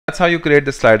how you create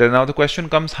the slider. Now the question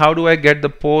comes, how do I get the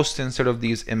post instead of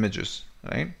these images,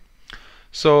 right?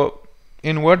 So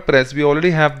in WordPress, we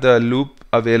already have the loop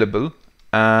available,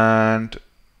 and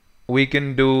we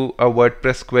can do a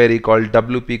WordPress query called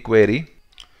WPQuery.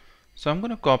 So I'm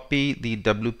going to copy the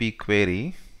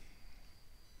WPQuery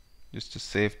just to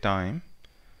save time.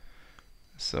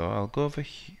 So I'll go over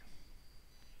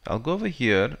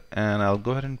here and I'll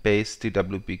go ahead and paste the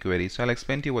WPQuery. So I'll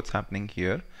explain to you what's happening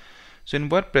here. So in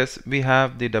WordPress, we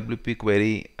have the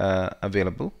WPQuery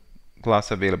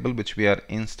class available, which we are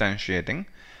instantiating,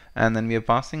 and then we are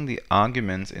passing the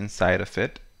arguments inside of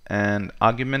it. And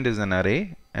argument is an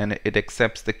array, and it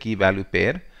accepts the key value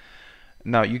pair.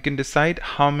 Now you can decide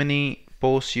how many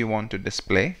posts you want to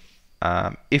display.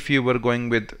 If you were going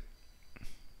with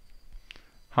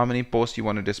how many posts you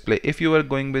want to display. If you were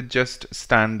going with just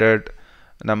standard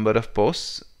number of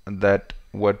posts that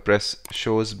WordPress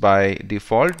shows by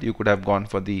default, you could have gone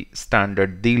for the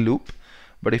standard the loop.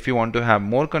 But if you want to have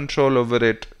more control over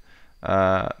it,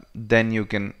 then you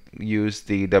can use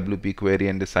the WP query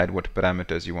and decide what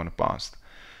parameters you want to pass.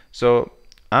 So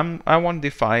I want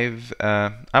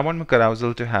I want my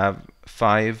carousel to have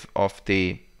 5 of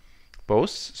the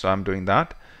posts, so I'm doing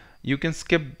that. You can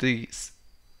skip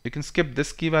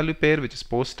this key value pair, which is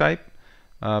post type,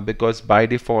 because by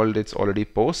default it's already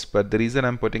post, but the reason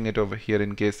I'm putting it over here,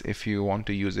 in case if you want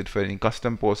to use it for any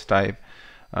custom post type,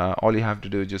 all you have to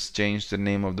do is just change the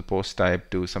name of the post type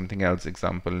to something else,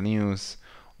 example news,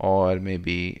 or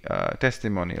maybe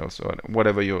testimonials, or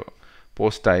whatever your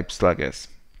post type slug is.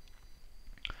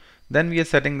 Then we are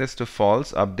setting this to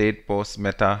false, update post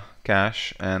meta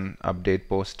cache and update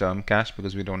post term cache,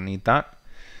 because we don't need that.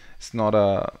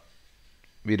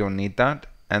 We don't need that.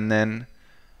 And then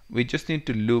we just need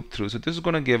to loop through. So this is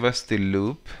going to give us the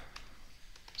loop.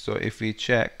 So if we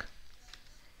check,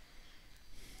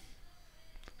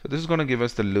 so this is going to give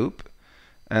us the loop.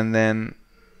 And then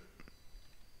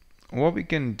what we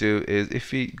can do is,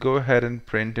 if we go ahead and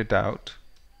print it out,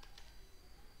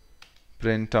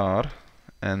 print r,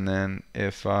 and then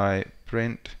if I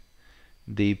print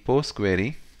the post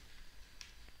query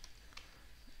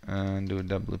and do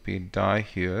wp die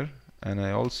here, and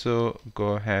I also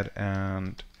go ahead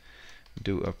and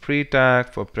do a pre tag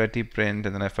for pretty print,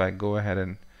 and then if I go ahead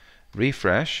and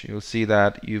refresh, you'll see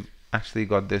that you've actually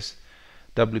got this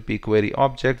WP query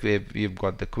object where we've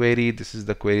got the query. This is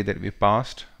the query that we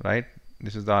passed, right?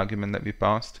 This is the argument that we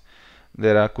passed.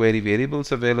 There are query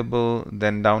variables available.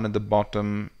 Then down at the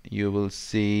bottom you will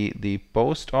see the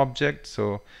post object.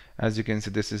 So as you can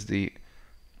see, this is the,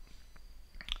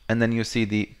 and then you see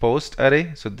the post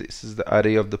array. So this is the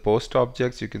array of the post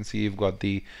objects. You can see you've got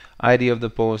the ID of the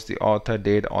post, the author,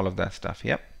 date, all of that stuff.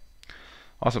 Yep.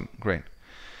 Awesome. Great.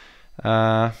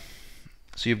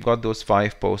 So you've got those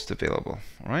 5 posts available.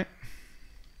 All right.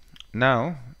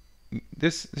 Now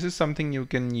this is something you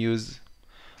can use.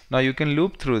 Now you can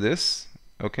loop through this.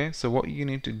 Okay. So what you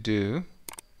need to do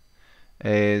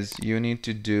is you need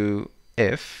to do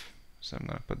if. So I'm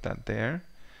going to put that there.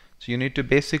 So you need to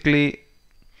basically,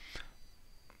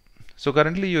 so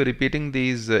currently you're repeating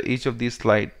these each of these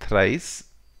slide thrice,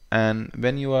 and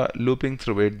when you are looping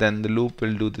through it, then the loop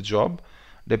will do the job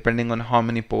depending on how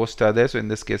many posts are there. So in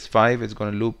this case 5, it's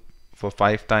going to loop for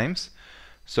 5 times.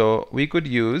 So we could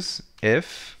use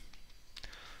if,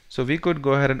 so we could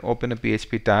go ahead and open a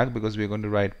PHP tag, because we're going to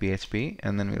write PHP,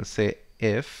 and then we'll say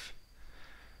if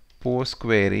post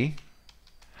query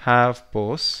have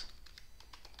posts,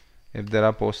 if there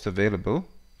are posts available,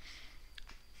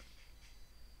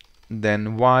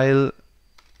 then while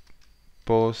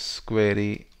post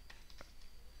query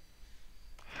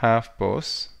have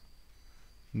posts,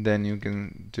 then you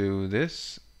can do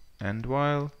this and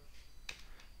while,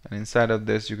 and inside of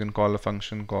this you can call a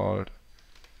function called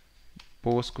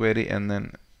post query and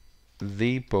then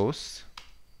the posts.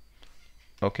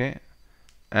 Okay,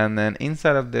 and then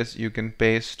inside of this you can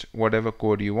paste whatever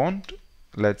code you want.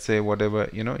 Let's say whatever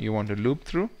you want to loop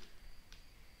through.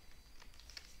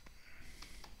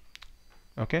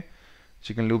 Okay,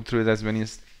 so you can loop through it as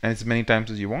many times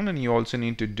as you want, and you also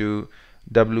need to do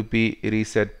WP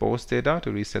reset post data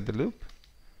to reset the loop.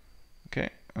 Okay,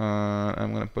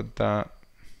 I'm going to put that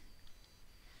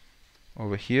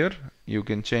over here. You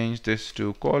can change this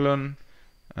to colon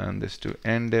and this to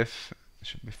end if. It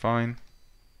should be fine.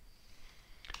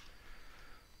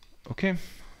 Okay,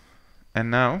 and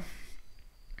now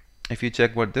if you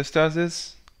check what this does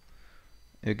is,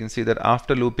 you can see that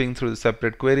after looping through the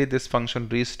separate query, this function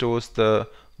restores the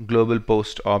global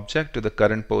post object to the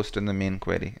current post in the main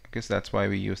query. Okay, so that's why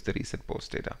we use the reset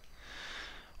post data.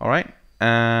 All right,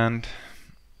 and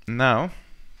now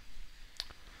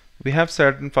we have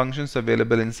certain functions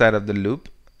available inside of the loop.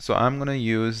 So I'm going to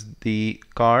use the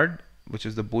card, which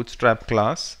is the bootstrap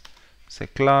class. Say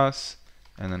class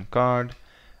and then card,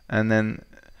 and then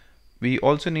we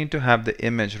also need to have the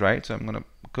image, right? So I'm going to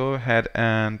go ahead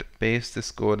and paste this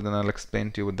code, and then I'll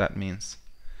explain to you what that means.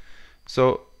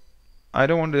 So I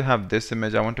don't want to have this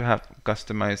image, I want to have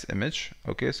customized image.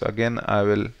 Okay, so again I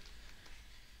will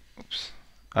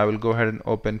go ahead and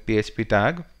open PHP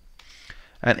tag,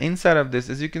 and inside of this,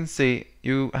 as you can see,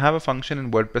 you have a function in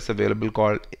WordPress available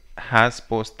called has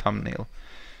post thumbnail.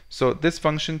 So this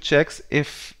function checks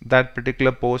if that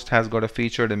particular post has got a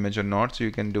featured image or not. So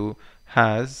you can do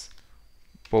has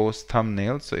post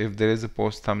thumbnail. So if there is a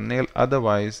post thumbnail,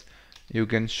 otherwise you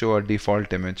can show a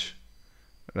default image,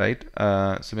 right?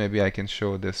 So maybe I can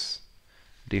show this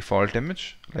default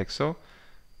image like so.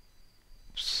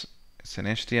 Oops. It's an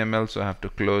HTML, so I have to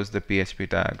close the PHP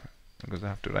tag because I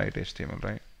have to write HTML,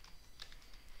 right?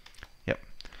 Yep.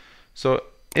 So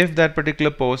if that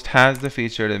particular post has the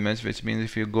featured image, which means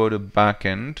if you go to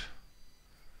backend,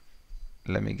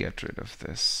 let me get rid of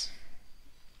this.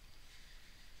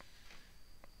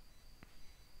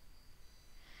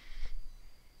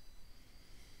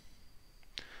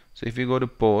 So if you go to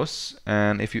posts,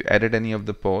 and if you edit any of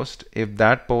the post, if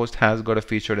that post has got a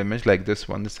featured image like this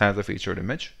one, this has a featured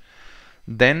image,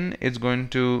 then it's going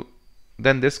to,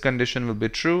 then this condition will be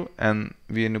true, and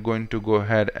we are going to go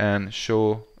ahead and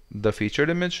show the featured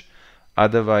image.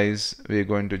 Otherwise we're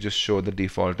going to just show the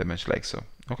default image like so.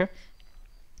 Okay,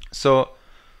 so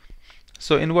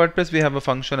in WordPress we have a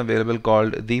function available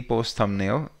called the post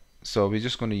thumbnail, so we're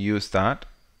just going to use that.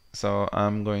 So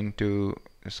I'm going to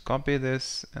just copy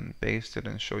this and paste it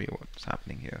and show you what's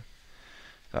happening here.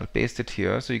 So I'll paste it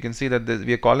here, so you can see that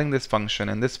we are calling this function,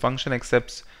 and this function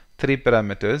accepts 3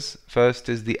 parameters. First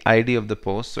is the ID of the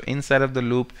post. So inside of the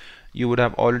loop you would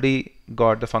have already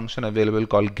got the function available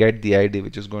called get the ID,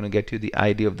 which is going to get you the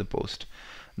ID of the post.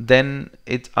 Then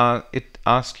it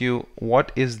asks you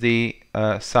what is the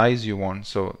size you want.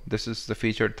 So this is the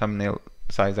featured thumbnail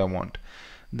size I want.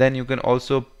 Then you can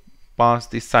also pass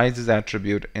the sizes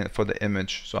attribute for the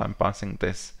image. So I'm passing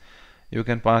this. You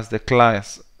can pass the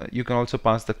class. You can also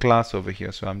pass the class over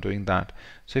here. So I'm doing that.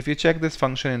 So if you check this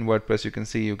function in WordPress, you can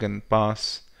see you can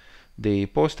pass the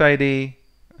post ID,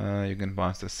 you can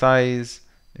pass the size,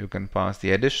 you can pass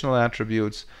the additional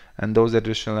attributes, and those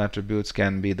additional attributes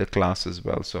can be the class as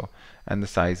well. So and the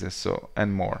sizes, so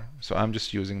and more. So I'm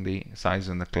just using the size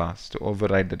and the class to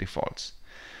override the defaults.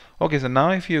 Okay, so now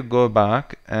if you go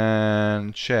back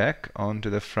and check onto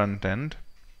the front end,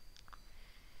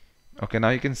 okay, now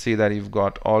you can see that you've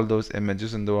got all those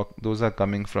images, and those are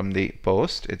coming from the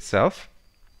post itself.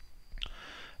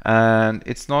 And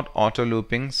it's not auto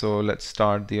looping, so let's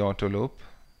start the auto loop.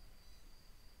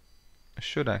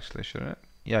 Shouldn't it?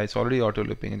 Yeah, it's already auto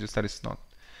looping, it's just that it's not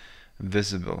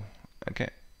visible. Okay,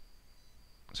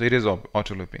 so it is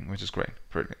auto looping, which is great.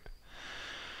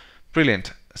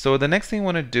 Brilliant. So the next thing I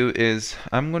want to do is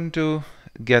I'm going to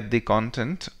get the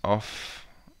content.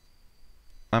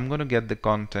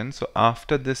 So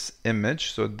after this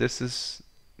image, so this is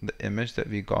the image that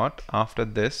we got. After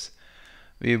this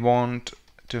we want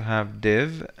to have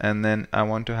div, and then I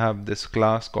want to have this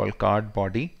class called card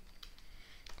body.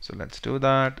 So let's do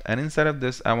that, and inside of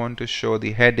this I want to show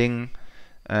the heading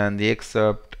and the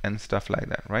excerpt and stuff like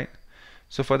that, right?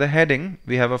 So for the heading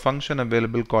we have a function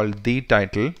available called the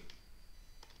title,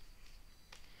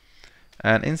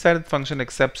 and inside the function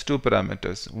accepts 2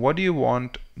 parameters. What do you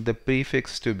want the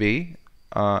prefix to be,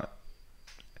 and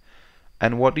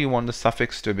what do you want the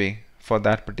suffix to be for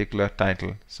that particular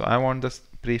title? So I want the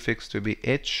prefix to be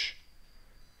h3.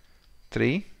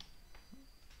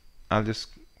 I'll just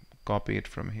copy it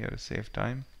from here to save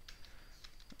time.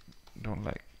 Don't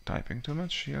like typing too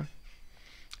much here.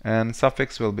 And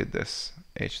suffix will be this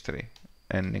h3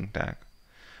 ending tag.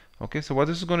 Okay, so what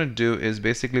this is going to do is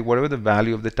basically whatever the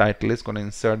value of the title is, going to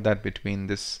insert that between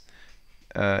this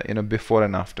before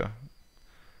and after.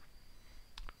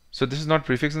 So this is not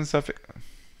prefix and suffix.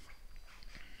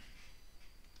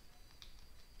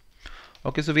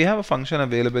 Okay, so we have a function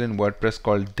available in WordPress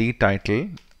called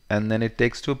dtitle, and then it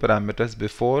takes 2 parameters,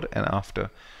 before and after.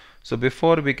 So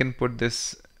before we can put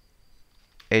this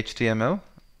HTML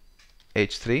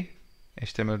h3,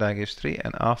 HTML tag h3,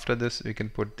 and after this we can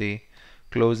put the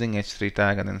closing h3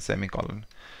 tag and then semicolon.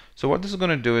 So what this is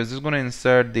going to do is this is going to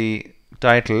insert the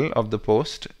title of the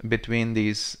post between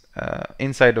these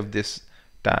inside of this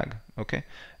tag. Okay,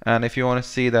 and if you want to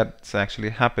see that it's actually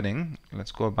happening,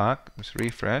 let's go back, let's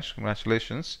refresh.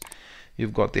 Congratulations,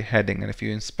 you've got the heading, and if you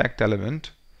inspect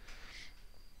element,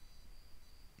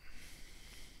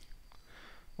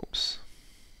 oops,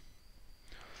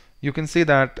 you can see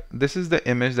that this is the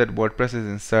image that WordPress is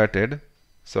inserted.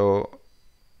 So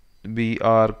we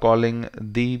are calling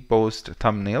the post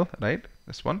thumbnail, right?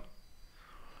 This one.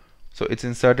 So it's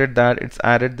inserted that, it's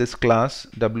added this class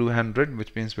w100,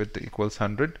 which means width equals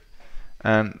 100,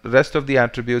 and rest of the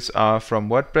attributes are from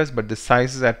WordPress, but the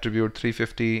sizes attribute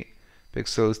 350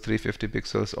 pixels, 350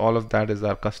 pixels, all of that is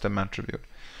our custom attribute.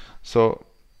 So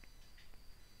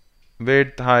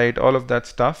width, height, all of that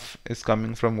stuff is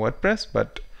coming from WordPress,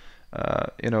 but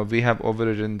we have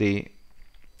overridden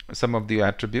some of the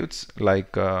attributes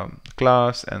like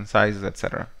class and sizes,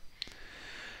 etc.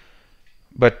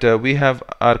 But we have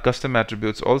our custom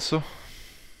attributes also.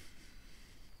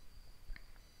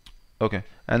 Okay,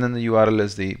 and then the URL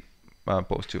is the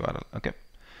post URL. Okay,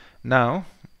 now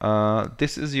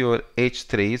this is your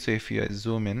H3. So if you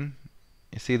zoom in,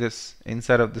 you see this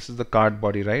inside of this is the card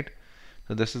body, right?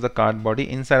 So this is the card body.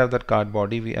 Inside of that card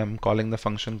body, I'm calling the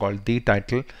function called the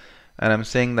title, and I'm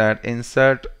saying that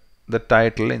insert the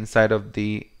title inside of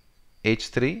the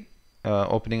H3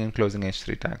 opening and closing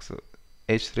H3 tag. So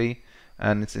H3,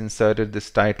 and it's inserted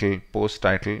this title, post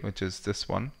title, which is this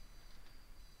one.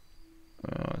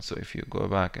 So if you go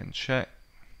back and check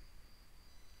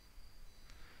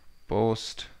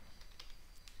post,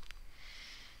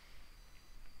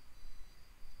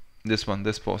 this one,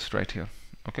 this post right here.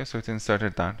 Okay, so it's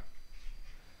inserted that,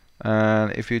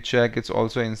 and if you check, it's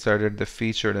also inserted the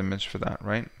featured image for that,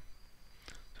 right?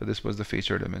 So this was the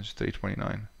featured image,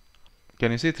 329.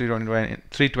 Can you see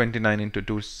 329 into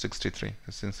 263?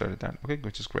 It's inserted that. Okay,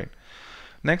 which is great.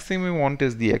 Next thing we want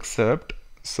is the excerpt.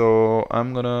 So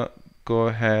I'm gonna go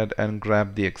ahead and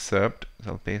grab the excerpt.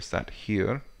 So I'll paste that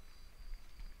here.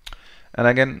 And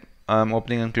again, I'm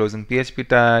opening and closing PHP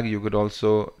tag. You could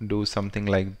also do something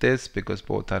like this because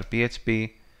both are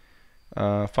PHP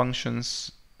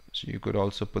functions. So you could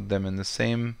also put them in the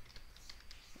same.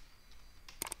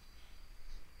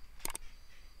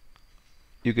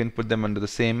 You can put them under the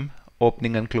same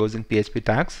opening and closing PHP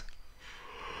tags.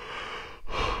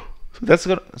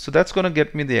 So that's gonna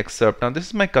get me the excerpt. Now this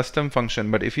is my custom function,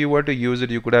 but if you were to use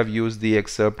it, you could have used the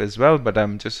excerpt as well, but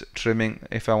I'm just trimming.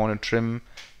 If I want to trim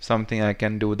something, I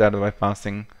can do that by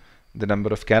passing the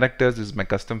number of characters. This is my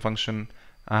custom function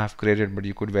I have created, but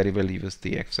you could very well use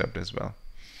the excerpt as well,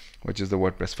 which is the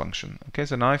WordPress function. Okay,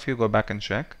 so now if you go back and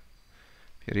check,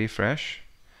 if you refresh,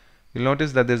 you'll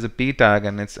notice that there's a p tag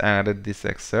and it's added this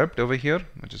excerpt over here,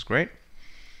 which is great.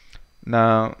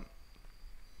 Now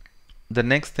the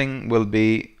next thing will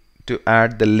be to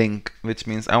add the link, which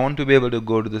means I want to be able to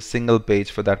go to the single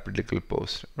page for that particular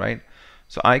post, right?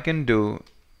 So I can do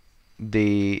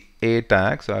the a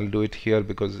tag, so I'll do it here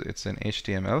because it's in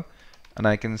HTML, and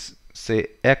I can say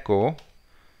echo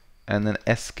and then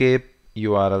escape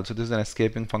URL. So this is an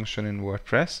escaping function in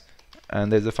WordPress, and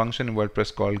there's a function in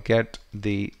WordPress called get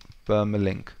the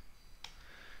permalink.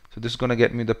 So this is going to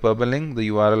get me the permalink, the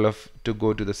URL to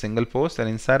go to the single post, and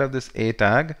inside of this a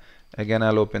tag, again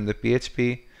I'll open the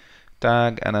PHP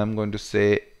tag and I'm going to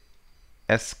say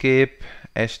escape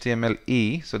HTML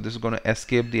so this is going to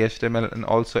escape the HTML and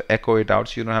also echo it out.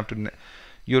 So you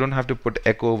don't have to put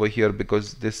echo over here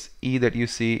because this e that you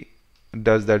see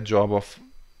does that job of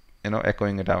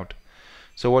echoing it out.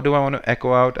 So what do I want to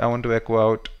echo out? I want to echo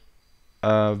out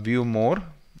view more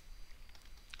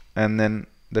and then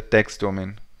the text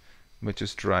domain, which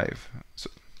is drive,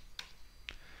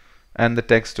 and the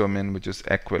text domain, which is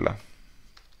Aquila.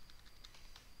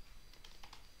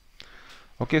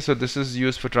 Okay, so this is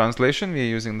used for translation. We are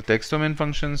using the text domain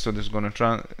function, so this is going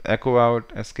to echo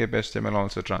out, escape HTML,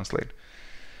 also translate.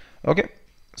 Okay,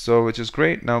 so which is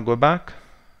great. Now go back,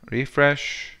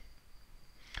 refresh,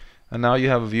 and now you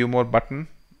have a view more button.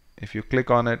 If you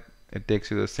click on it, it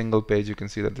takes you to a single page. You can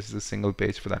see that this is a single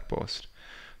page for that post.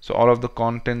 So all of the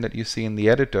content that you see in the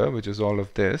editor, which is all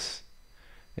of this,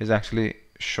 is actually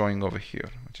showing over here.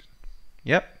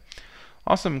 Yep.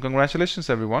 Awesome.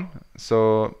 Congratulations, everyone.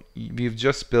 So we've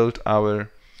just built our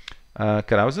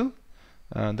carousel.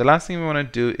 The last thing we want to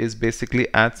do is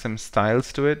basically add some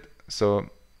styles to it. So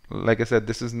like I said,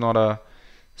 this is not a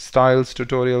styles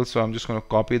tutorial, so I'm just going to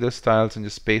copy the styles and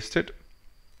just paste it.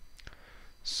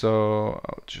 So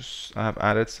I have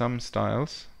added some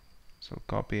styles, so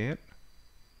copy it.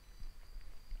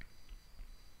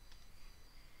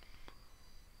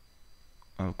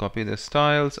 I'll copy the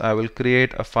styles. I will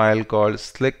create a file called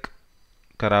slick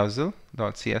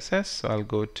carousel.css. So I'll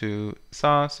go to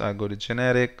SAS, I'll go to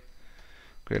generic,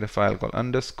 create a file called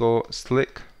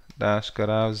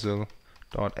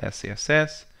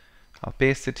 _slick-carousel.css. I'll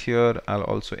paste it here. I'll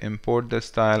also import the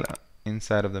style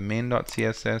inside of the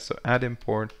main.css. So add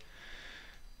import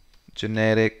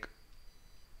generic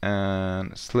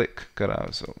and slick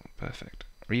carousel. Perfect.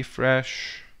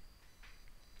 Refresh.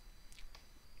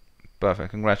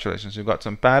 Perfect. Congratulations. You've got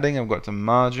some padding, I've got some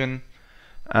margin,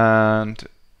 and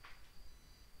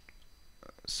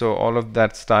so all of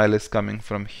that style is coming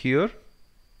from here.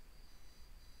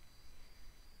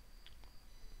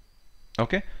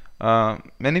 Okay.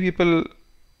 Many people,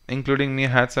 including me,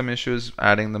 had some issues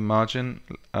adding the margin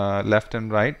left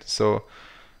and right. So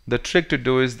the trick to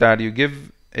do is that you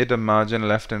give it a margin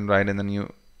left and right, and then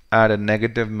you add a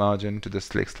negative margin to the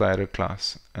slick slider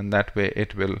class, and that way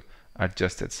it will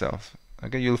adjust itself.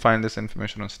 Okay, you'll find this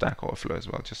information on Stack Overflow as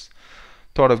well. Just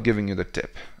thought of giving you the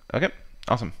tip. Okay,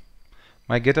 awesome.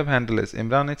 My GitHub handle is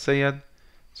imranhsayed,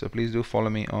 so please do follow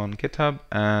me on GitHub,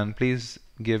 and please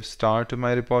give star to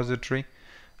my repository,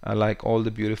 like all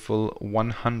the beautiful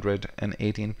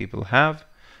 118 people have.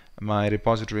 My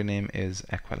repository name is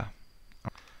Aquila.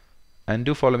 And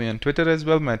do follow me on Twitter as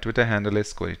well. My Twitter handle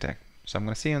is Codeytek. So I'm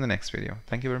going to see you in the next video.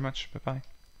 Thank you very much. Bye-bye.